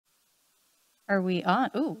Are we on?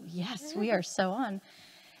 Oh, yes, we are so on.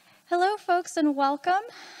 Hello, folks, and welcome.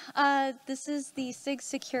 This is the SIG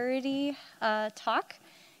Security talk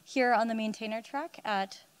here on the maintainer track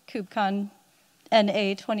at KubeCon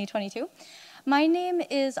NA 2022. My name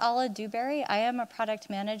is Dewberry. I am a product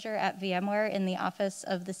manager at VMware in the office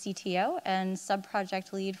of the CTO and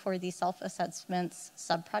subproject lead for the self-assessments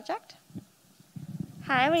subproject.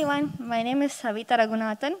 Hi everyone, my name is Savitha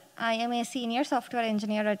Raghunathan. I am a senior software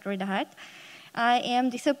engineer at Red Hat. I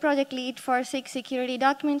am the subproject lead for SIG Security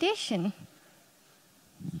documentation.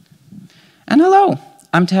 And hello,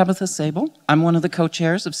 I'm Tabitha Sable. I'm one of the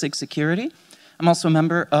co-chairs of SIG Security. I'm also a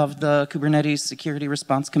member of the Kubernetes Security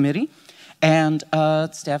Response Committee and a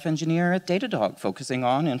staff engineer at Datadog, focusing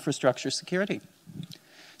on infrastructure security.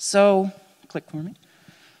 So, click for me.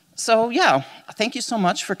 So yeah, thank you so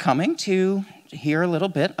much for coming to hear a little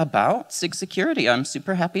bit about SIG Security. I'm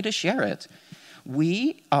super happy to share it.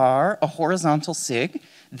 We are a horizontal SIG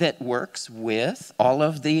that works with all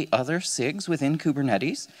of the other SIGs within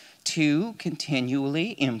Kubernetes to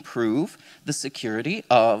continually improve the security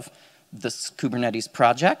of the Kubernetes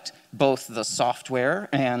project, both the software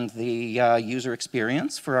and the user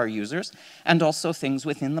experience for our users, and also things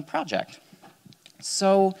within the project.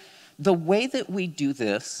 So the way that we do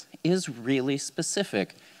this is really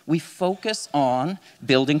specific. We focus on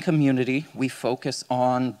building community, we focus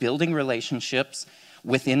on building relationships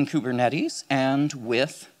within Kubernetes and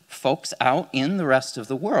with folks out in the rest of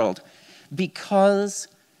the world, because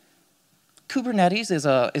Kubernetes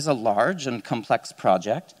is a large and complex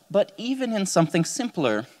project, but even in something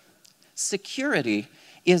simpler, security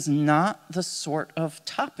is not the sort of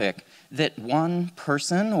topic that one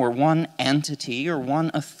person or one entity or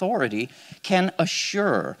one authority can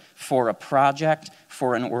assure for a project,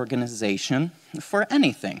 for an organization, for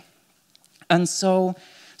anything. And so,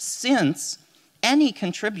 since any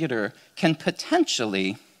contributor can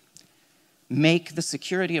potentially make the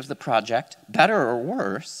security of the project better or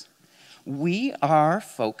worse, we are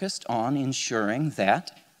focused on ensuring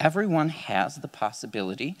that everyone has the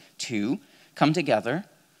possibility to come together,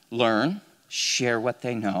 learn, share what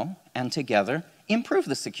they know, and together improve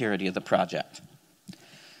the security of the project.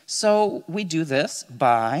 So we do this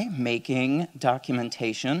by making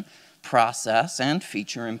documentation, process, and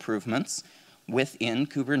feature improvements within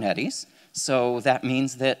Kubernetes. So that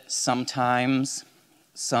means that sometimes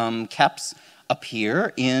some KEPs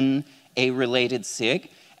appear in a related SIG,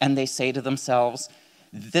 and they say to themselves,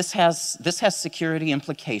 this has security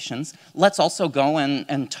implications. Let's also go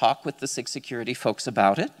and talk with the SIG security folks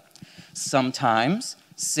about it. Sometimes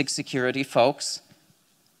SIG security folks,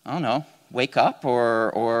 I don't know, wake up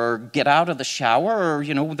or get out of the shower or,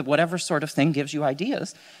 you know, whatever sort of thing gives you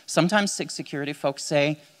ideas. Sometimes SIG security folks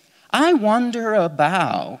say, I wonder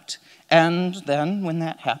about, and then when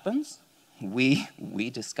that happens, we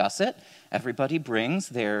discuss it. Everybody brings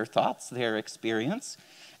their thoughts, their experience,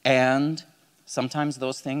 and sometimes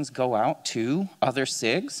those things go out to other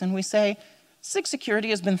SIGs, and we say, SIG Security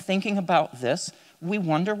has been thinking about this. We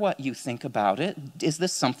wonder what you think about it. Is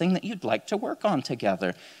this something that you'd like to work on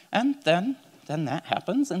together? And then that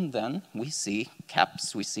happens, and then we see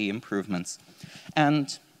KEPs, we see improvements.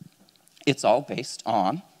 And it's all based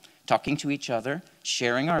on talking to each other,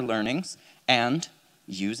 sharing our learnings, and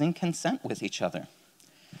using consent with each other.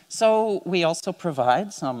 So we also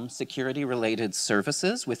provide some security-related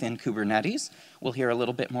services within Kubernetes. We'll hear a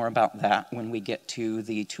little bit more about that when we get to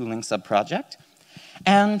the tooling subproject.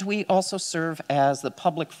 And we also serve as the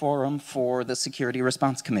public forum for the Security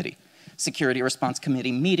Response Committee. Security Response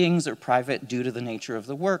Committee meetings are private due to the nature of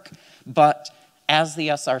the work, but as the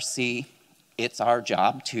SRC, it's our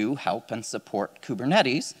job to help and support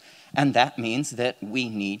Kubernetes. And that means that we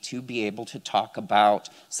need to be able to talk about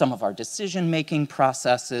some of our decision-making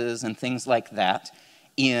processes and things like that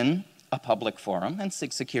in a public forum, and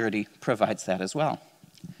SIG Security provides that as well.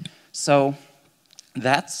 So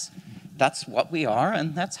that's what we are,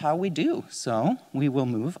 and that's how we do. So we will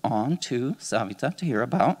move on to Savitha to hear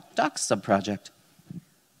about Doc's subproject.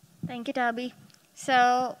 Thank you, Tabby.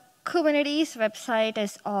 So Kubernetes website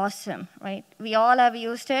is awesome, right? We all have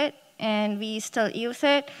used it, and we still use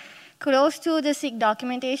it. Kudos to the SIG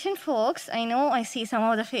documentation folks. I know I see some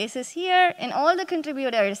of the faces here, and all the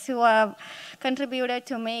contributors who have contributed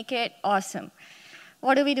to make it awesome.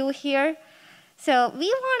 What do we do here? So we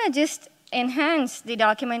want to just enhance the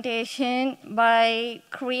documentation by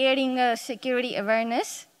creating a security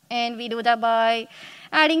awareness, and we do that by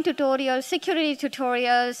adding tutorials, security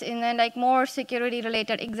tutorials, and then like more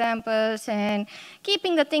security-related examples, and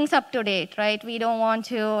keeping the things up to date, right? We don't want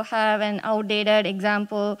to have an outdated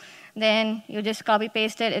example. Then you just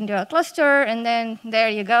copy-paste it into a cluster, and then there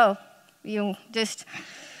you go. You just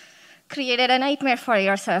created a nightmare for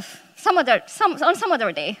yourself on some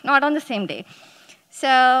other day, not on the same day.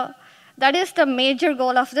 So that is the major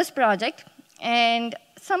goal of this project. And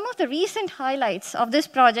some of the recent highlights of this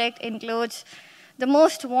project includes the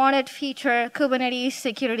most wanted feature, Kubernetes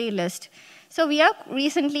security list. So we have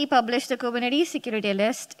recently published the Kubernetes security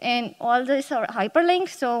list, and all these are hyperlinked.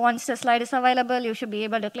 So once the slide is available, you should be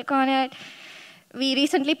able to click on it. We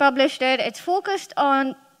recently published it. It's focused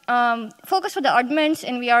on focused for the admins,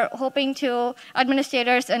 and we are hoping to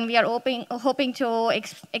administrators, and we are hoping to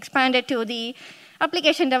expand it to the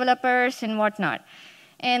application developers and whatnot.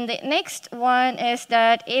 And the next one is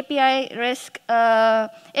that API risk,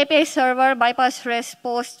 API server bypass risk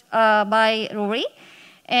post by Rory.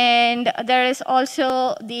 And there is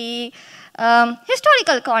also the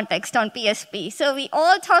historical context on PSP. So we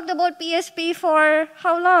all talked about PSP for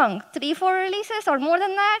how long? 3-4 releases or more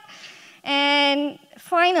than that? And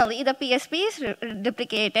finally, the PSP is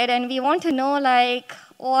deprecated, and we want to know like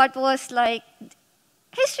what was like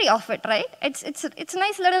history of it, right? It's a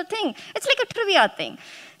nice little thing. It's like a trivia thing.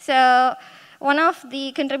 So one of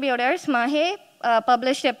the contributors, Mahe,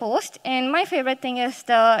 published a post, and my favorite thing is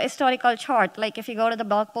the historical chart. Like if you go to the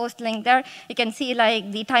blog post link there, you can see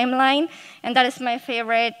like the timeline, and that is my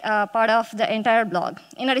favorite part of the entire blog,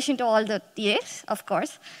 in addition to all the TAs, of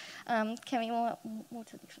course. Can we move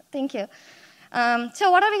to this? Thank you. So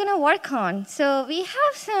what are we going to work on? So we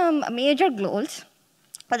have some major goals.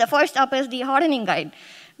 But the first up is the hardening guide.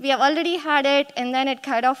 We have already had it, and then it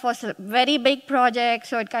kind of was a very big project,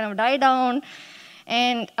 so it kind of died down.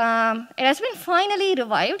 And it has been finally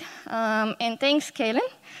revived, and thanks, Kaylin.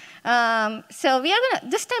 So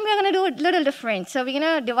this time we're gonna do it a little different. So we're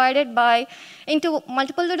gonna divide it into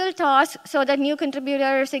multiple little tasks so that new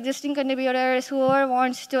contributors, existing contributors, whoever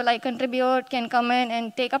wants to like contribute can come in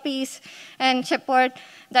and take a piece and shepherd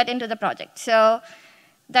that into the project. So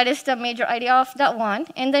that is the major idea of that one.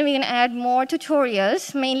 And then we're gonna add more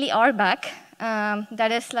tutorials, mainly RBAC.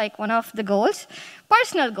 That is like one of the goals,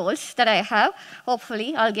 personal goals that I have.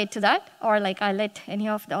 Hopefully I'll get to that, or like I'll let any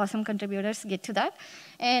of the awesome contributors get to that.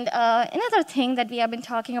 And another thing that we have been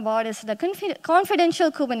talking about is the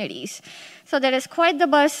confidential Kubernetes. So there is quite the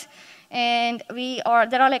buzz, and there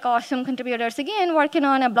are like awesome contributors again working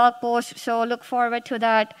on a blog post. So look forward to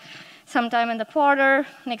that sometime in the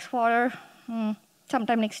next quarter,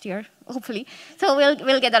 sometime next year, hopefully. So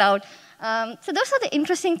we'll get that out. So those are the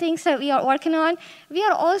interesting things that we are working on. We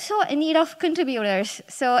are also in need of contributors.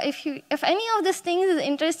 So if any of these things is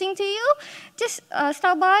interesting to you, just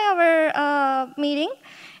stop by our meeting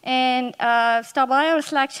and stop by our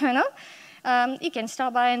Slack channel. You can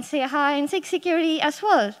stop by and say hi in SIG Security as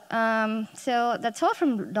well. So that's all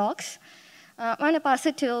from docs. I'm going to pass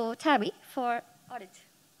it to Tabby for audit.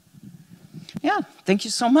 Yeah, thank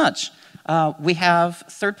you so much. We have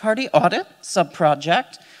third-party audit,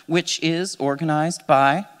 subproject, which is organized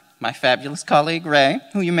by my fabulous colleague, Ray,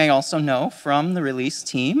 who you may also know from the release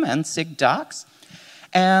team and SIG docs.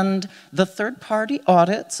 And the third-party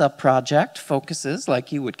audit subproject focuses,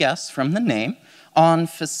 like you would guess from the name, on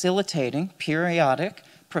facilitating periodic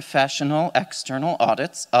professional external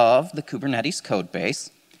audits of the Kubernetes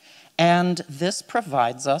codebase. And this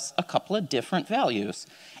provides us a couple of different values.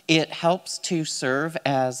 It helps to serve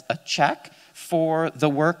as a check for the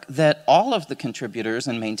work that all of the contributors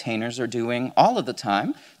and maintainers are doing all of the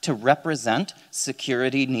time to represent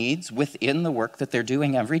security needs within the work that they're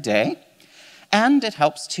doing every day. And it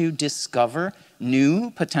helps to discover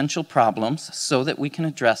new potential problems so that we can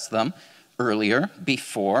address them earlier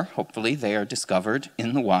before, hopefully, they are discovered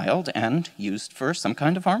in the wild and used for some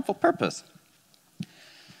kind of harmful purpose.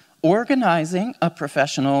 Organizing a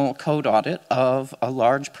professional code audit of a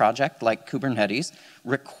large project like Kubernetes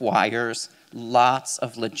requires lots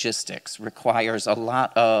of logistics, requires a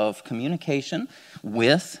lot of communication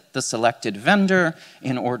with the selected vendor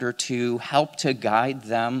in order to help to guide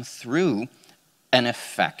them through an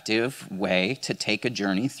effective way to take a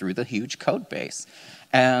journey through the huge code base.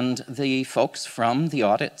 And the folks from the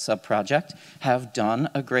audit subproject have done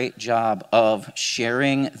a great job of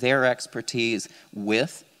sharing their expertise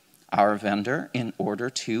with our vendor in order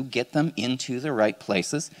to get them into the right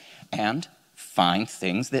places and find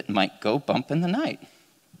things that might go bump in the night.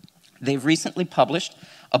 They've recently published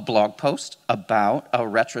a blog post about a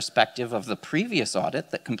retrospective of the previous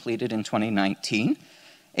audit that completed in 2019.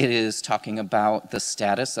 It is talking about the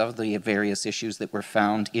status of the various issues that were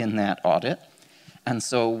found in that audit. And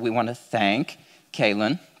so we want to thank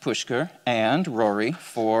Kaylin, Pushkar, and Rory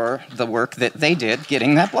for the work that they did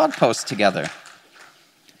getting that blog post together.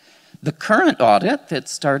 The current audit that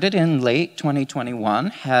started in late 2021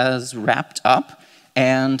 has wrapped up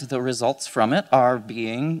and the results from it are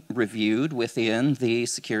being reviewed within the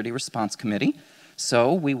Security Response Committee.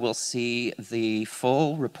 So we will see the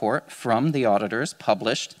full report from the auditors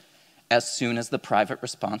published as soon as the private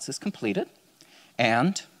response is completed.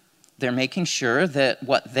 And they're making sure that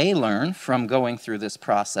what they learn from going through this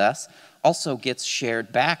process also gets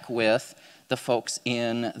shared back with the folks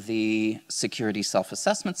in the security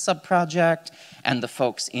self-assessment subproject and the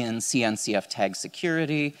folks in CNCF tag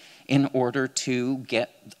security in order to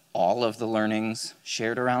get all of the learnings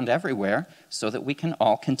shared around everywhere so that we can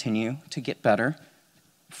all continue to get better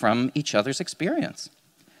from each other's experience.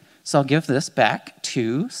 So I'll give this back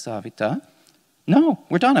to Savitha. No,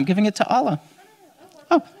 we're done. I'm giving it to Alla.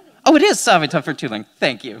 Oh, it is Savitha for tooling.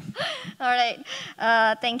 Thank you. All right.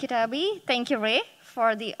 Thank you, Tabby. Thank you, Ray,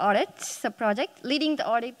 for the audit subproject, leading the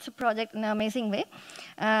audit subproject in an amazing way.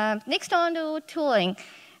 Next on to tooling.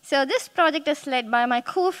 So this project is led by my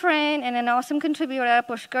cool friend and an awesome contributor,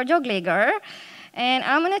 Pushkar Joglegar. And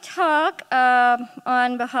I'm going to talk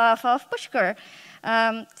on behalf of Pushkar.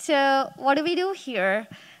 So what do we do here?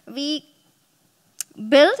 We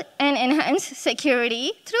build and enhance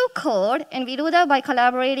security through code, and we do that by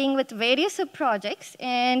collaborating with various subprojects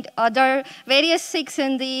and other various SIGs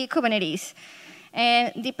in the Kubernetes.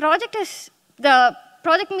 And the project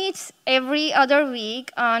meets every other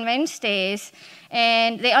week on Wednesdays,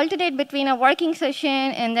 and they alternate between a working session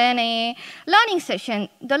and then a learning session.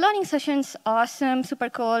 The learning session's awesome, super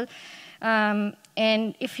cool.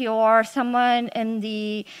 And if you're someone in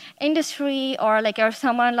the industry or like you're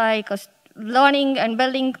someone like learning and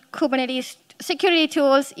building Kubernetes security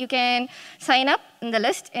tools, you can sign up in the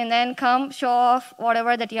list and then come show off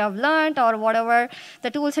whatever that you have learned or whatever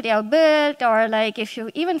the tools that you have built, or like if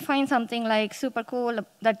you even find something like super cool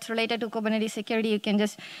that's related to Kubernetes security, you can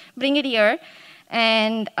just bring it here.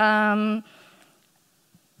 And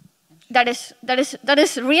that is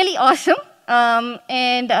really awesome.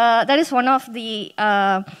 And that is one of the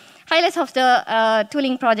highlights of the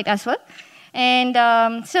tooling project as well. And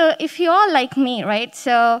so if you all like me, right,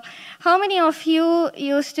 so how many of you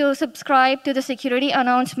used to subscribe to the security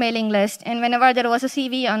announced mailing list, and whenever there was a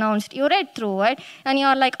CV announced, you read through it, and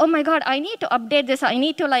you're like, oh my God, I need to update this, I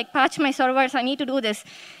need to like patch my servers, I need to do this.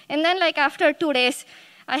 And then like after 2 days,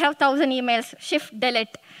 I have 1,000 emails, shift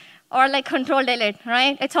delete, or like control delete,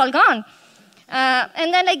 right? It's all gone.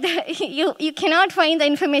 And then like you cannot find the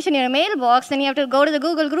information in your mailbox, then you have to go to the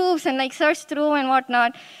Google groups and like search through and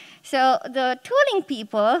whatnot. So the tooling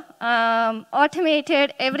people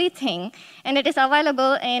automated everything, and it is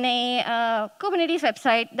available in a Kubernetes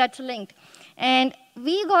website that's linked. And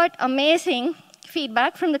we got amazing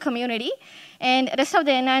feedback from the community, and the rest of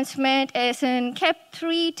the enhancement is in KEP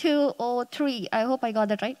 3.2.03. I hope I got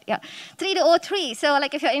that right. Yeah, 3.2.03. So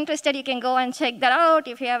like if you're interested, you can go and check that out.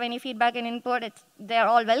 If you have any feedback and input, they're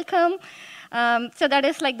all welcome. So that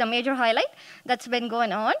is like the major highlight that's been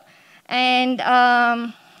going on. And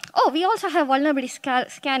oh, we also have vulnerability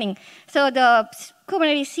scanning. So the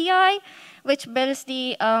Kubernetes CI, which builds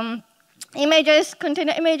the images,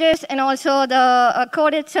 container images, and also the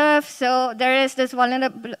code itself. So there is this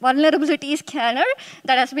vulnerability scanner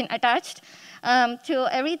that has been attached to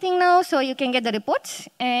everything now, so you can get the reports.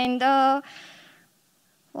 And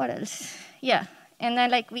what else? Yeah. And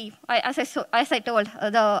then, like as I told,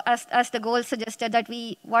 as the goal suggested, that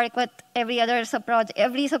we work with every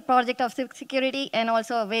subproject of security and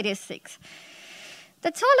also various SIGs.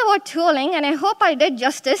 That's all about tooling, and I hope I did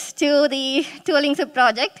justice to the tooling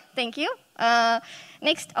subproject. Thank you.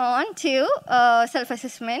 Next on to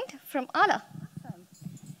self-assessment from Alla. Awesome.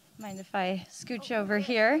 Mind if I scooch over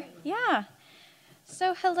here? Yeah.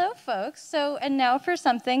 So hello, folks. So, and now for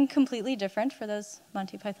something completely different for those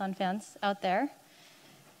Monty Python fans out there.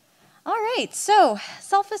 All right, so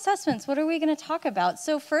self-assessments, what are we going to talk about?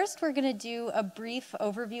 So first, we're going to do a brief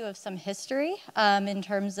overview of some history in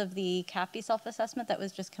terms of the CAPI self-assessment that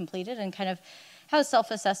was just completed and kind of how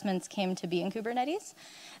self-assessments came to be in Kubernetes.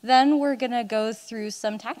 Then we're going to go through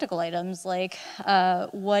some tactical items like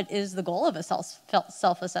what is the goal of a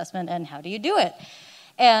self-assessment and how do you do it?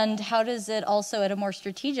 And how does it also, at a more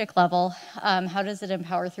strategic level, how does it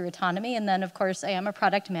empower through autonomy? And then, of course, I am a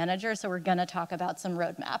product manager, so we're going to talk about some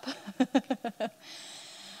roadmap.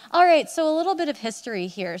 All right, so a little bit of history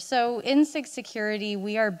here. So in SIG Security,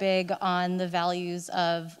 we are big on the values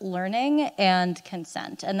of learning and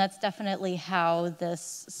consent, and that's definitely how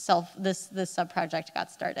this subproject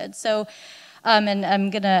got started. So. And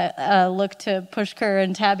I'm going to look to Pushkar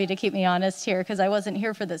and Tabby to keep me honest here, because I wasn't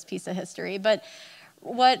here for this piece of history. But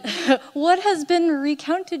what has been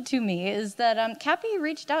recounted to me is that CAPI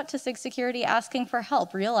reached out to SIG Security asking for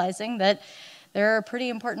help, realizing that they're a pretty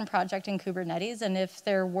important project in Kubernetes, and if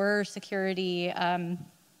there were security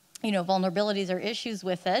vulnerabilities or issues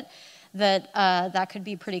with it, that could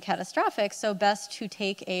be pretty catastrophic. So best to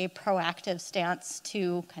take a proactive stance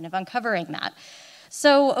to kind of uncovering that.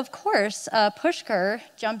 So of course, Pushkar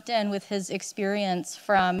jumped in with his experience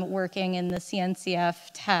from working in the CNCF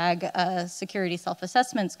TAG security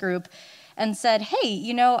self-assessments group and said, hey,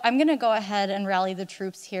 I'm going to go ahead and rally the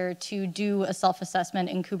troops here to do a self-assessment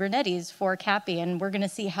in Kubernetes for CAPI, and we're going to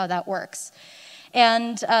see how that works.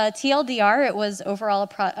 And TLDR, it was overall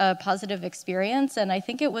a positive experience, and I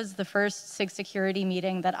think it was the first SIG Security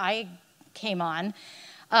meeting that I came on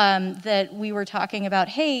that we were talking about,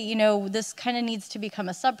 hey, this kind of needs to become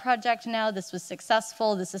a sub-project now. This was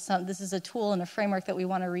successful. This is a tool and a framework that we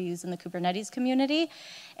want to reuse in the Kubernetes community.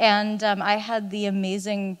 And I had the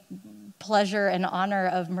amazing pleasure and honor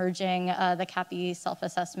of merging the CAPI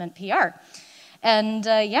self-assessment PR. And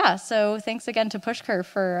yeah, so thanks again to Pushkar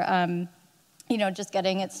for just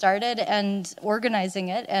getting it started and organizing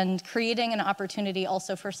it and creating an opportunity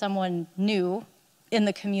also for someone new in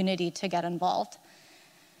the community to get involved.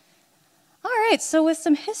 All right, so with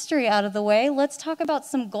some history out of the way, let's talk about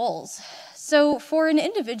some goals. So for an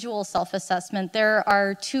individual self-assessment, there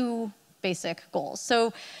are two basic goals.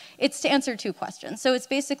 So it's to answer two questions. So it's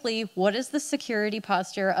basically, what is the security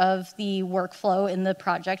posture of the workflow in the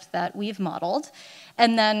project that we've modeled?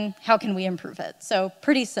 And then how can we improve it? So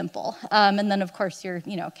pretty simple. And then of course you're,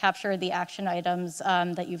 capture the action items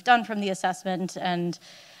that you've done from the assessment and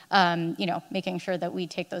making sure that we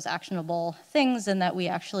take those actionable things and that we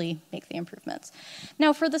actually make the improvements.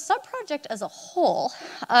 Now for the sub-project as a whole,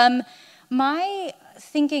 my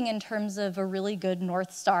thinking in terms of a really good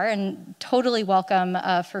North Star, and totally welcome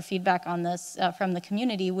for feedback on this from the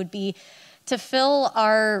community, would be to fill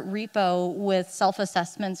our repo with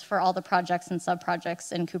self-assessments for all the projects and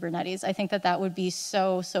sub-projects in Kubernetes. I think that would be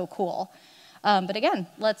so, so cool. But again,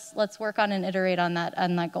 let's work on and iterate on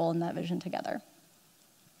that goal and that vision together.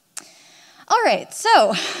 All right,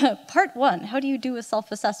 so part one, how do you do a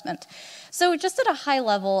self-assessment? So just at a high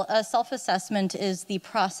level, a self-assessment is the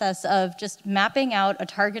process of just mapping out a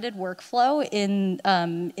targeted workflow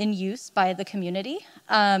in use by the community.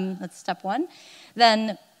 That's step one.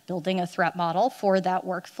 Then building a threat model for that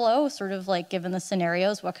workflow, sort of like given the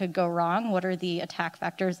scenarios, what could go wrong, what are the attack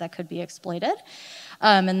vectors that could be exploited.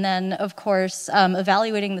 And then, of course,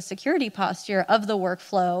 evaluating the security posture of the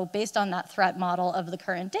workflow based on that threat model of the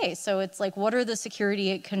current day. So it's like, what are the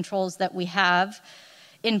security controls that we have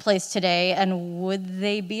in place today, and would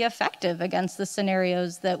they be effective against the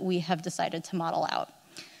scenarios that we have decided to model out?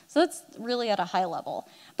 So that's really at a high level.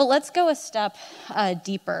 But let's go a step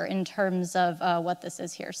deeper in terms of what this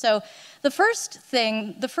is here. So the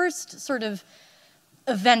first sort of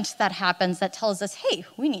event that happens that tells us, hey,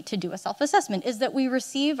 we need to do a self-assessment, is that we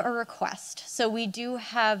receive a request. So we do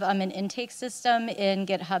have an intake system in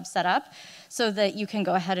GitHub set up so that you can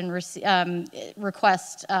go ahead and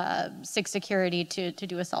request SIG Security to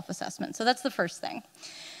do a self-assessment. So that's the first thing.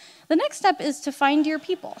 The next step is to find your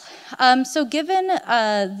people. So given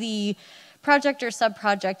the project or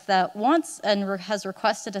sub-project that wants and has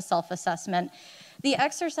requested a self-assessment, the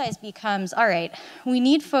exercise becomes, all right, we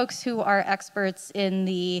need folks who are experts in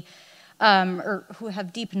the, or who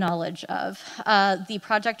have deep knowledge of the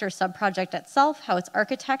project or sub-project itself, how it's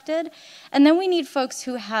architected, and then we need folks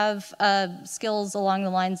who have skills along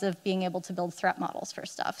the lines of being able to build threat models for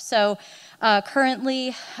stuff. So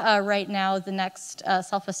currently, right now, the next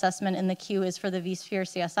self-assessment in the queue is for the vSphere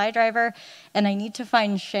CSI driver, and I need to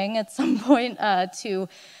find Xing at some point to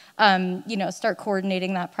start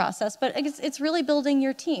coordinating that process. But it's really building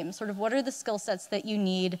your team. Sort of what are the skill sets that you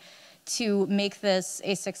need to make this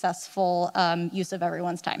a successful use of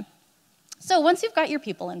everyone's time. So once you've got your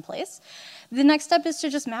people in place, the next step is to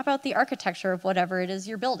just map out the architecture of whatever it is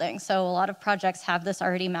you're building. So a lot of projects have this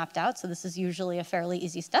already mapped out, so this is usually a fairly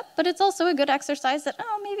easy step, but it's also a good exercise that,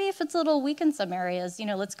 maybe if it's a little weak in some areas,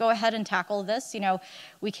 let's go ahead and tackle this.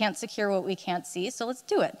 We can't secure what we can't see, so let's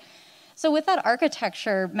do it. So with that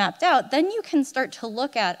architecture mapped out, then you can start to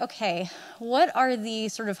look at, okay, what are the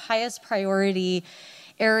sort of highest priority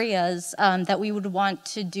areas that we would want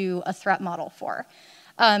to do a threat model for?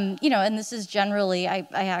 And this is generally, I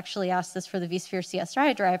actually asked this for the vSphere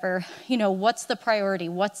CSI driver, what's the priority?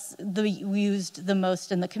 What's used the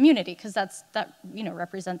most in the community? Because that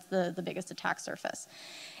represents the biggest attack surface.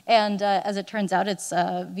 And as it turns out, it's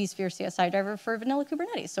vSphere CSI driver for vanilla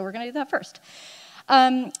Kubernetes. So we're going to do that first.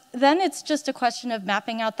 Then it's just a question of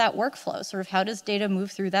mapping out that workflow, sort of how does data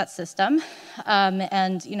move through that system,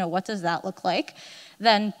 and what does that look like?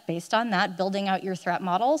 Then, based on that, building out your threat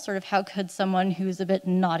model, sort of how could someone who's a bit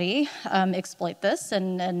naughty exploit this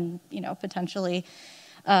and potentially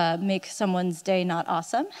make someone's day not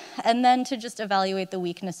awesome. And then to just evaluate the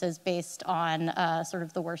weaknesses based on sort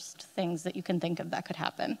of the worst things that you can think of that could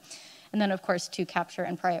happen. And then, of course, to capture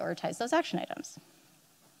and prioritize those action items.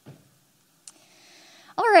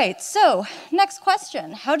 All right, so next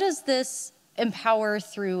question. How does this empower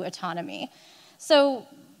through autonomy? So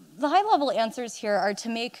the high-level answers here are to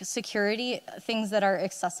make security things that are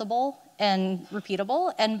accessible and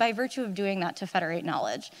repeatable, and by virtue of doing that, to federate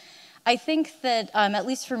knowledge. I think that, at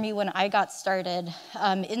least for me, when I got started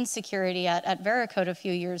in security at Veracode a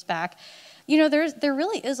few years back, there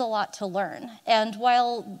really is a lot to learn. And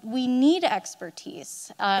while we need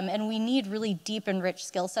expertise, and we need really deep and rich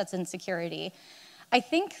skill sets in security, I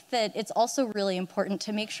think that it's also really important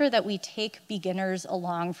to make sure that we take beginners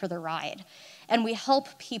along for the ride. And we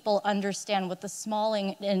help people understand what the small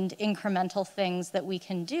and incremental things that we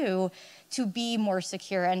can do to be more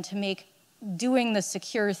secure and to make doing the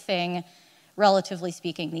secure thing, relatively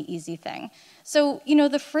speaking, the easy thing. So,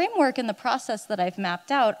 the framework and the process that I've mapped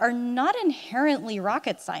out are not inherently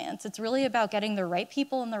rocket science. It's really about getting the right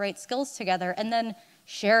people and the right skills together and then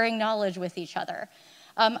sharing knowledge with each other.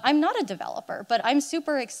 I'm not a developer, but I'm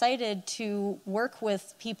super excited to work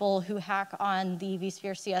with people who hack on the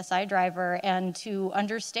vSphere CSI driver and to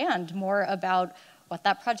understand more about what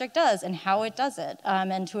that project does and how it does it,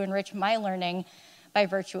 and to enrich my learning by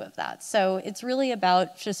virtue of that. So it's really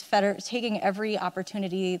about just taking every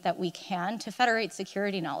opportunity that we can to federate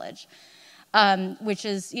security knowledge, which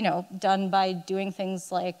is done by doing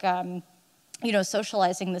things like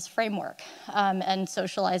socializing this framework and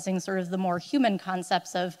socializing sort of the more human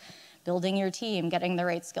concepts of building your team, getting the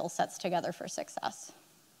right skill sets together for success.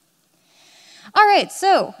 All right,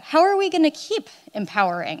 so how are we going to keep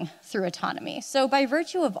empowering through autonomy? So by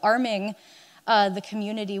virtue of arming the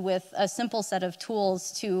community with a simple set of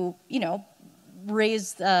tools to,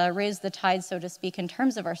 raise the tide, so to speak, in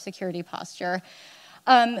terms of our security posture,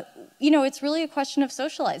 it's really a question of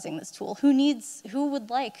socializing this tool. Who would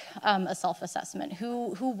like a self-assessment?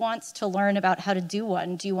 Who wants to learn about how to do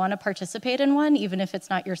one? Do you want to participate in one, even if it's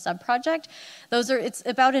not your sub-project? It's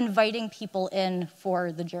about inviting people in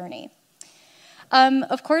for the journey.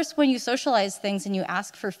 Of course, when you socialize things and you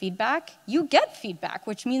ask for feedback, you get feedback,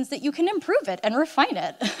 which means that you can improve it and refine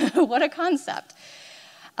it. What a concept.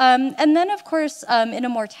 And then, of course, in a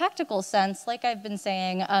more tactical sense, like I've been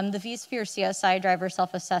saying, the vSphere CSI driver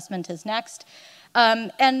self-assessment is next.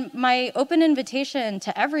 And my open invitation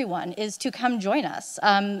to everyone is to come join us.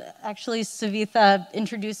 Actually, Savitha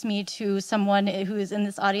introduced me to someone who is in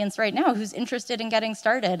this audience right now who's interested in getting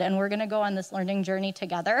started, and we're going to go on this learning journey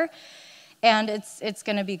together. And it's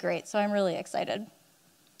going to be great, so I'm really excited.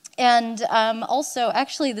 And also,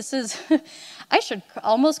 actually, this is, I should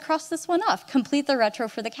almost cross this one off, complete the retro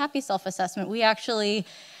for the CAPI self-assessment. We actually,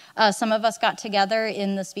 some of us got together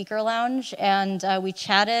in the speaker lounge, and we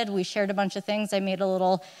chatted, we shared a bunch of things. I made a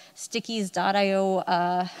little stickies.io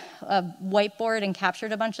whiteboard and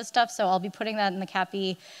captured a bunch of stuff, so I'll be putting that in the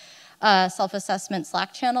CAPI self-assessment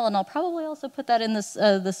Slack channel, and I'll probably also put that in this,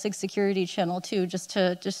 the SIG Security channel too, just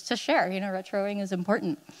to share. Retroing is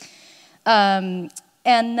important.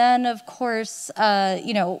 And then, of course,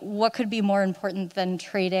 what could be more important than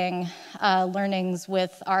trading learnings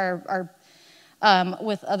with our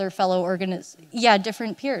with other fellow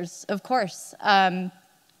different peers, of course.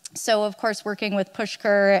 So, of course, working with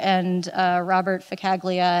Pushkar and Robert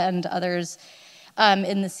Ficaglia and others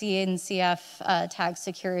in the CNCF tag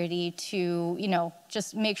security to,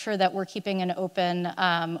 just make sure that we're keeping an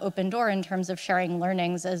open door in terms of sharing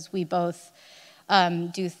learnings as we both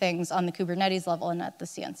do things on the Kubernetes level and at the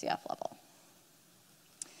CNCF level.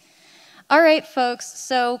 All right, folks,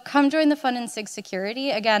 so come join the fun in SIG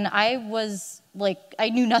Security. Again, I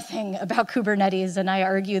knew nothing about Kubernetes, and I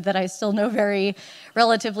argue that I still know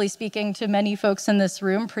relatively speaking to many folks in this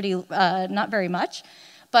room, not very much.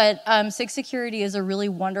 But SIG Security is a really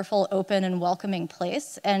wonderful, open, and welcoming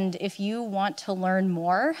place. And if you want to learn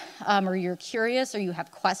more, or you're curious, or you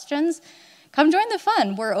have questions, come join the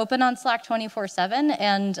fun. We're open on Slack 24/7,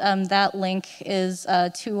 and that link is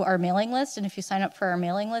to our mailing list. And if you sign up for our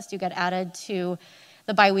mailing list, you get added to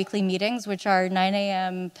the bi-weekly meetings, which are 9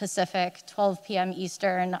 a.m. Pacific, 12 p.m.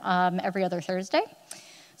 Eastern, every other Thursday.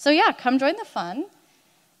 So yeah, come join the fun.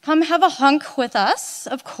 Come have a hunk with us,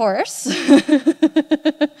 of course.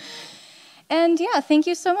 And yeah, thank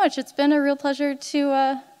you so much. It's been a real pleasure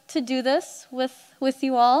to do this with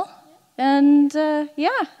you all. And yeah,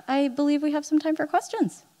 I believe we have some time for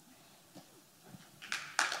questions.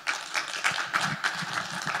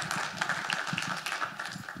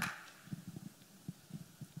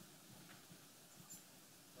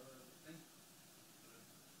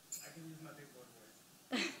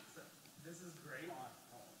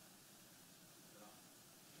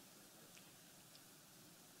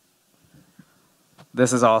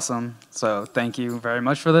 This is awesome. So thank you very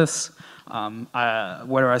much for this.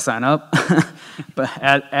 Where do I sign up? But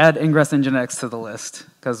add Ingress Nginx to the list,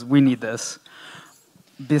 because we need this.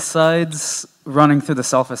 Besides running through the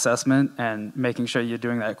self-assessment and making sure you're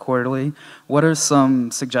doing that quarterly, what are some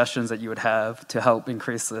suggestions that you would have to help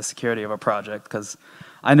increase the security of a project? Because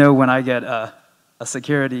I know when I get a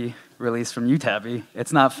security release from you, Tabby,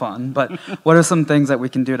 it's not fun, but what are some things that we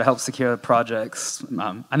can do to help secure projects?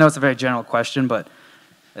 I know it's a very general question, but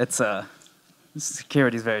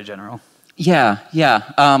security is very general. Yeah.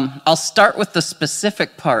 I'll start with the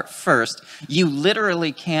specific part first. You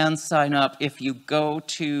literally can sign up if you go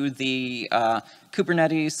to the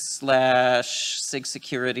Kubernetes/SIG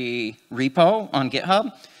Security repo on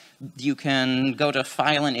GitHub. You can go to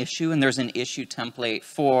File and Issue, and there's an issue template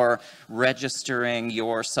for registering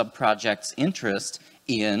your subproject's interest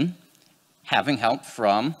in having help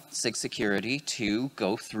from SIG Security to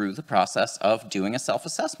go through the process of doing a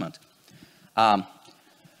self-assessment.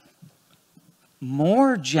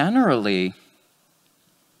 More generally,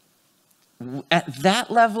 at that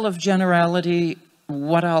level of generality,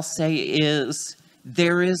 what I'll say is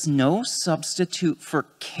there is no substitute for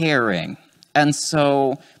caring. And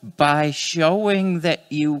so by showing that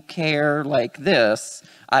you care like this,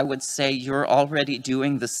 I would say you're already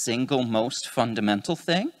doing the single most fundamental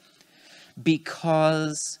thing,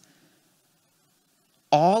 because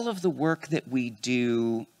all of the work that we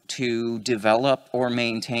do to develop or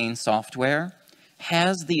maintain software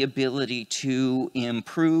has the ability to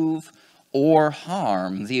improve or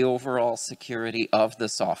harm the overall security of the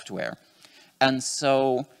software. And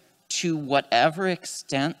so to whatever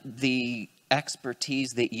extent the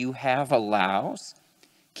expertise that you have allows,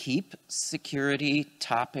 keep security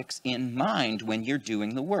topics in mind when you're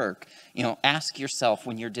doing the work. You know, ask yourself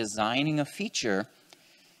when you're designing a feature,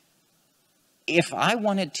 if I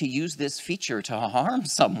wanted to use this feature to harm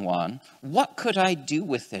someone, what could I do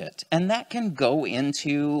with it? And that can go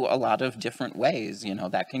into a lot of different ways. You know,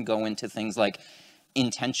 that can go into things like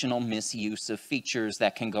intentional misuse of features,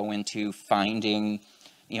 that can go into finding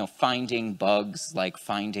bugs, like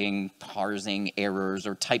finding parsing errors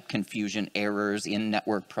or type confusion errors in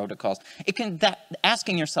network protocols.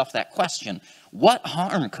 Asking yourself that question, what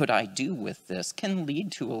harm could I do with this, can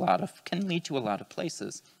lead to a lot of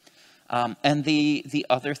places. And the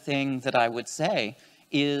other thing that I would say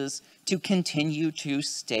is to continue to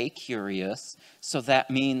stay curious. So that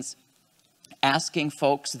means asking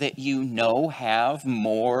folks that you know have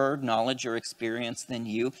more knowledge or experience than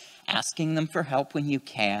you, asking them for help when you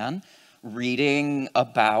can, reading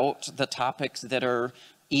about the topics that are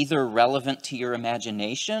either relevant to your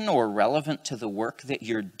imagination or relevant to the work that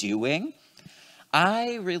you're doing.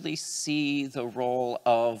 I really see the role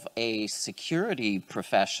of a security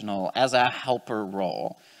professional as a helper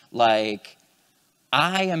role. Like,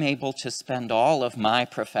 I am able to spend all of my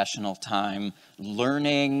professional time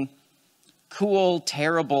learning cool,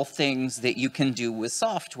 terrible things that you can do with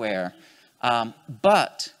software.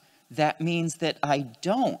 But that means that I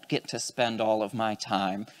don't get to spend all of my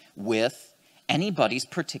time with anybody's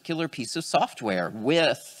particular piece of software,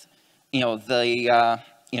 with, with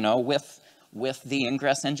the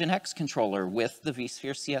Ingress Nginx controller, with the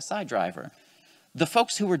vSphere CSI driver. The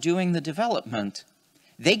folks who are doing the development,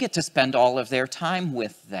 they get to spend all of their time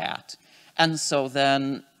with that. And so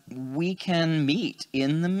then we can meet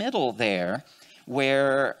in the middle there,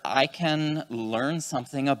 where I can learn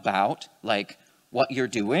something about, like, what you're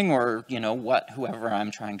doing, or, what whoever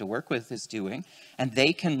I'm trying to work with is doing, and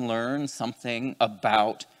they can learn something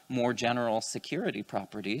about more general security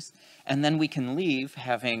properties, and then we can leave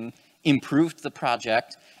having improved the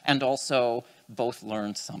project and also both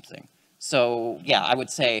learned something. So yeah, I would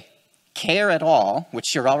say care at all,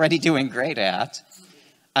 which you're already doing great at.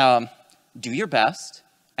 Do your best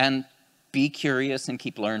and be curious and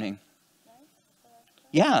keep learning.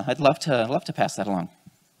 Yeah, I'd love to pass that along.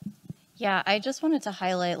 Yeah, I just wanted to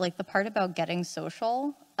highlight like the part about getting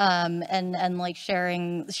social, and like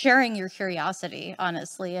sharing your curiosity,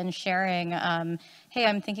 honestly, and sharing, hey,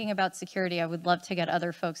 I'm thinking about security. I would love to get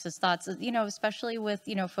other folks' thoughts, especially with,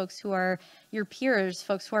 folks who are your peers,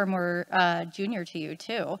 folks who are more junior to you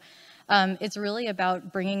too. It's really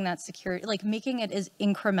about bringing that security, like making it as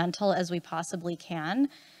incremental as we possibly can.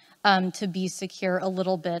 to be secure a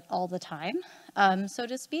little bit all the time, so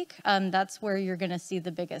to speak. That's where you're going to see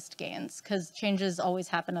the biggest gains, because changes always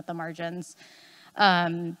happen at the margins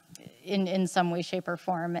in some way, shape, or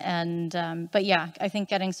form. And but yeah, I think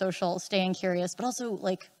getting social, staying curious, but also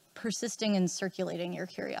like persisting and circulating your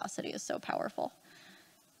curiosity is so powerful.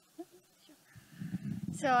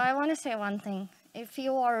 So I want to say one thing. If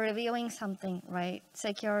you are reviewing something, right,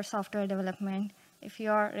 secure software development, if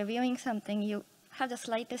you are reviewing something, you have the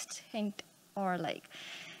slightest hint or like,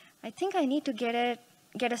 I think I need to get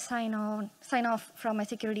a sign off from my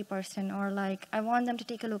security person, or like, I want them to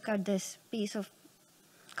take a look at this piece of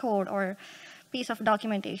code or piece of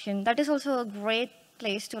documentation. That is also a great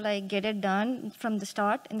place to like get it done from the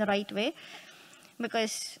start in the right way,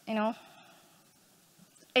 because, you know,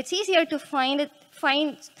 it's easier to I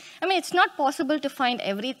mean, it's not possible to find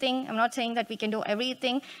everything. I'm not saying that we can do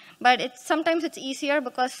everything, but sometimes it's easier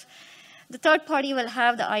because the third party will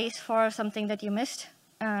have the eyes for something that you missed.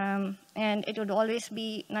 And it would always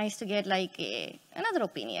be nice to get like another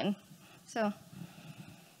opinion. So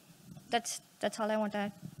that's all I want to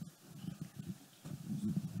add.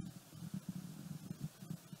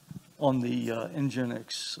 On the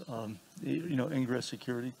Nginx, you know, ingress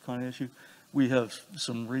security kind of issue, we have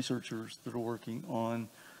some researchers that are working on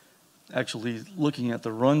actually looking at the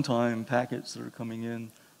runtime packets that are coming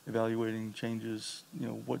in, evaluating changes. You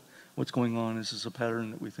know, what's going on. Is this a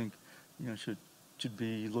pattern that we think, you know, should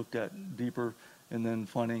be looked at deeper, and then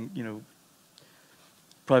finding, you know,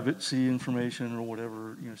 privacy information or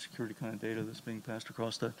whatever, you know, security kind of data that's being passed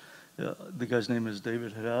across that. The guy's name is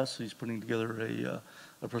David Hadas. He's putting together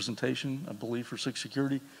a presentation, I believe, for SIG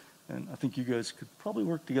Security, and I think you guys could probably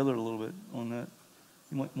work together a little bit on that.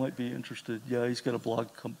 You might be interested. Yeah, he's got a blog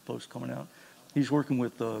post coming out. He's working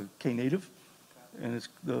with Knative, and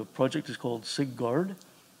the project is called SIG Guard,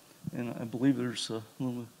 and I believe there's a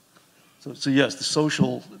little. So yes, the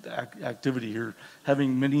social activity here,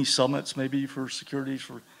 having mini summits maybe for security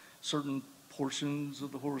for certain portions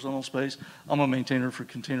of the horizontal space. I'm a maintainer for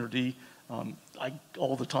Containerd.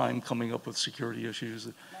 All the time coming up with security issues.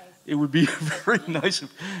 Nice. It would be very nice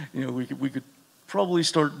if, you know, we could probably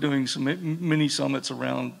start doing some mini summits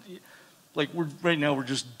around, like right now we're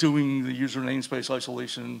just doing the user namespace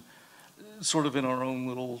isolation sort of in our own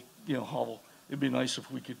little, you know, hovel. It'd be nice if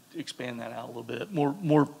we could expand that out a little bit.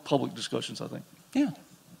 More public discussions, I think. Yeah.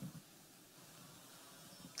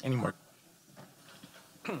 Any more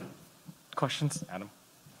questions, Adam?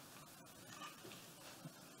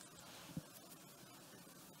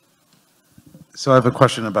 So I have a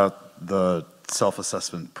question about the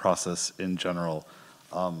self-assessment process in general.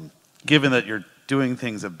 Given that you're doing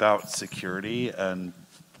things about security, and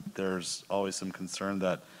there's always some concern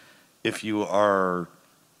that if you are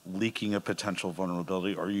leaking a potential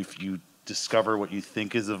vulnerability, or if you discover what you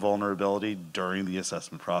think is a vulnerability during the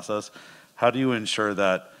assessment process, how do you ensure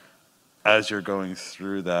that as you're going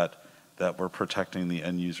through that we're protecting the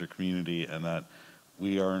end user community, and that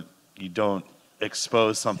you don't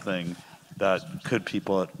expose something that could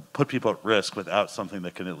put people at risk without something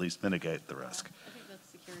that can at least mitigate the risk? I think that's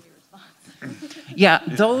security response. Yeah,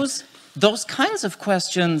 those kinds of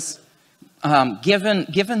questions,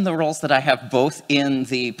 given the roles that I have both in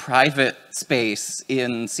the private space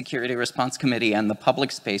in Security Response Committee and the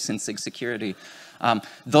public space in SIG Security,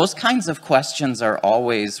 those kinds of questions are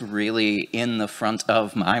always really in the front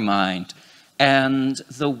of my mind. And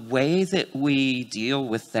the way that we deal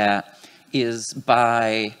with that is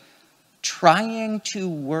by trying to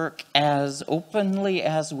work as openly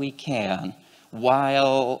as we can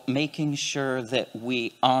while making sure that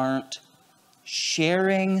we aren't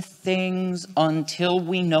sharing things until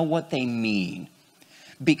we know what they mean.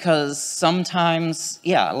 Because sometimes,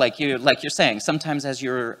 yeah, like you're saying, sometimes as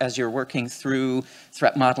you're working through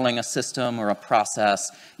threat modeling a system or a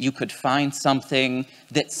process, you could find something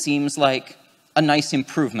that seems like a nice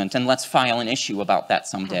improvement, and let's file an issue about that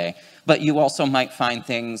someday. But you also might find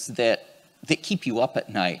things that keep you up at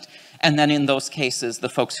night. And then in those cases, the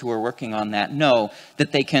folks who are working on that know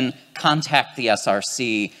that they can contact the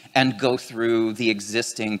SRC and go through the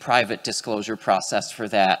existing private disclosure process for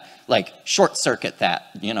that, like short circuit that.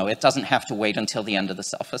 You know, it doesn't have to wait until the end of the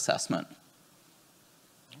self-assessment.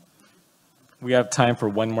 We have time for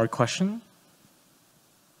one more question.